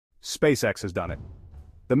SpaceX has done it.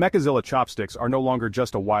 The Mechazilla chopsticks are no longer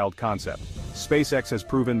just a wild concept. SpaceX has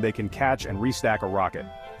proven they can catch and restack a rocket.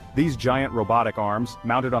 These giant robotic arms,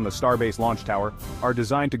 mounted on the Starbase launch tower, are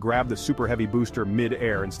designed to grab the super heavy booster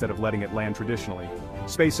mid-air instead of letting it land traditionally.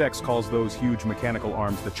 SpaceX calls those huge mechanical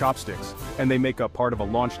arms the Chopsticks, and they make up part of a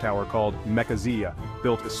launch tower called Mechazilla,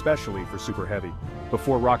 built especially for super heavy.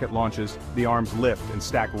 Before rocket launches, the arms lift and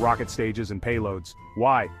stack rocket stages and payloads.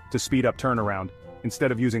 Why? To speed up turnaround.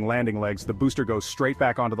 Instead of using landing legs, the booster goes straight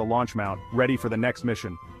back onto the launch mount, ready for the next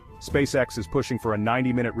mission. SpaceX is pushing for a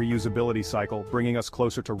 90-minute reusability cycle, bringing us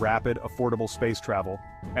closer to rapid, affordable space travel.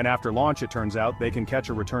 And after launch, it turns out, they can catch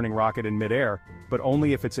a returning rocket in mid-air, but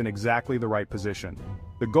only if it's in exactly the right position.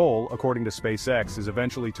 The goal, according to SpaceX, is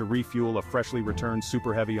eventually to refuel a freshly returned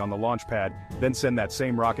Super Heavy on the launch pad, then send that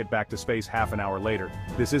same rocket back to space half an hour later.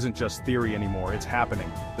 This isn't just theory anymore, it's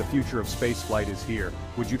happening. The future of spaceflight is here.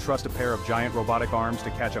 Would you trust a pair of giant robotic arms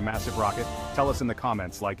to catch a massive rocket? Tell us in the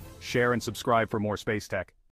comments, like, share and subscribe for more space tech.